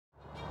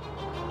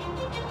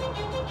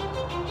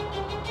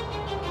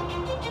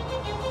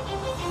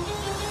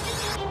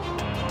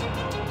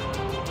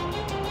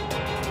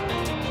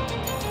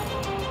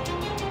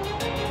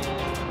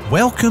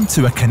Welcome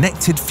to a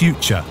connected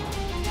future.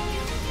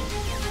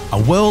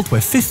 A world where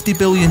 50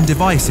 billion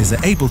devices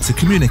are able to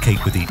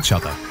communicate with each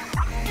other.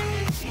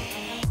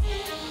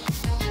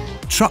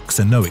 Trucks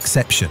are no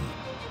exception.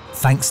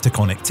 Thanks to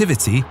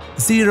connectivity,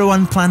 zero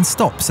unplanned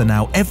stops are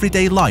now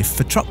everyday life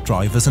for truck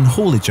drivers and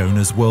haulage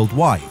owners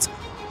worldwide.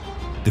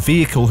 The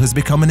vehicle has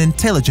become an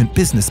intelligent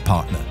business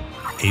partner,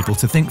 able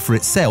to think for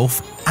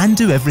itself and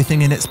do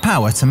everything in its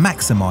power to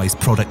maximize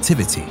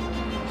productivity.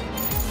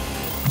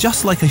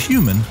 Just like a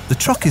human, the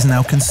truck is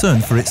now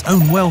concerned for its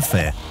own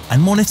welfare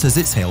and monitors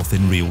its health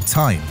in real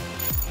time.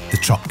 The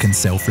truck can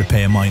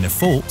self-repair minor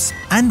faults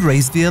and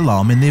raise the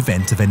alarm in the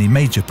event of any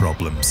major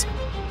problems.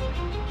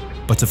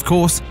 But of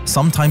course,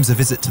 sometimes a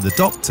visit to the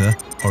doctor,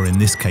 or in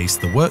this case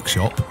the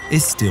workshop,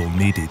 is still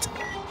needed.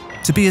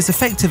 To be as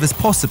effective as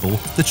possible,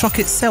 the truck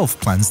itself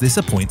plans this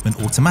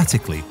appointment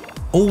automatically,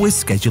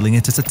 always scheduling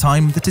it at a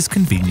time that is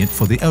convenient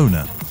for the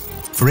owner.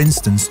 For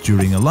instance,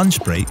 during a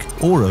lunch break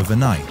or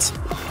overnight.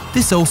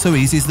 This also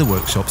eases the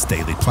workshop's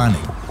daily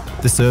planning.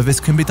 The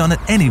service can be done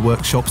at any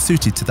workshop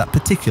suited to that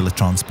particular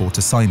transport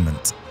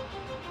assignment.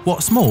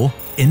 What's more,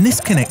 in this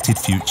connected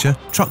future,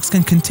 trucks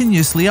can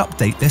continuously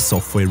update their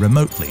software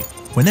remotely,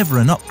 whenever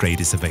an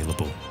upgrade is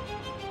available.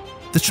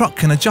 The truck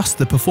can adjust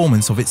the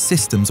performance of its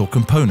systems or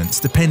components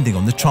depending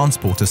on the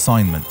transport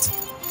assignment,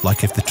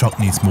 like if the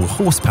truck needs more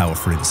horsepower,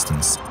 for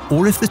instance,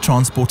 or if the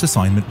transport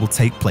assignment will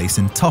take place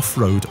in tough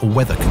road or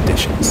weather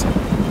conditions.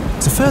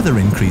 To further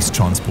increase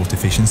transport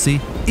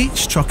efficiency,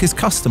 each truck is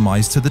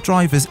customized to the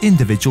driver's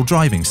individual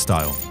driving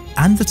style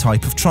and the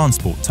type of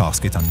transport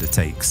task it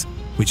undertakes,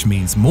 which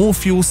means more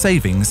fuel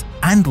savings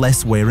and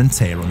less wear and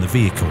tear on the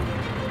vehicle.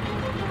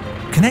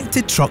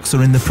 Connected trucks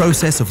are in the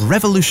process of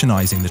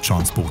revolutionizing the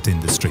transport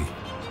industry.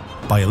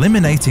 By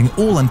eliminating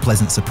all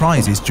unpleasant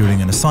surprises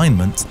during an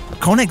assignment,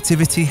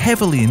 connectivity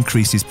heavily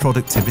increases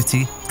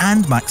productivity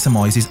and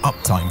maximizes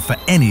uptime for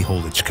any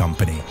haulage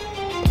company.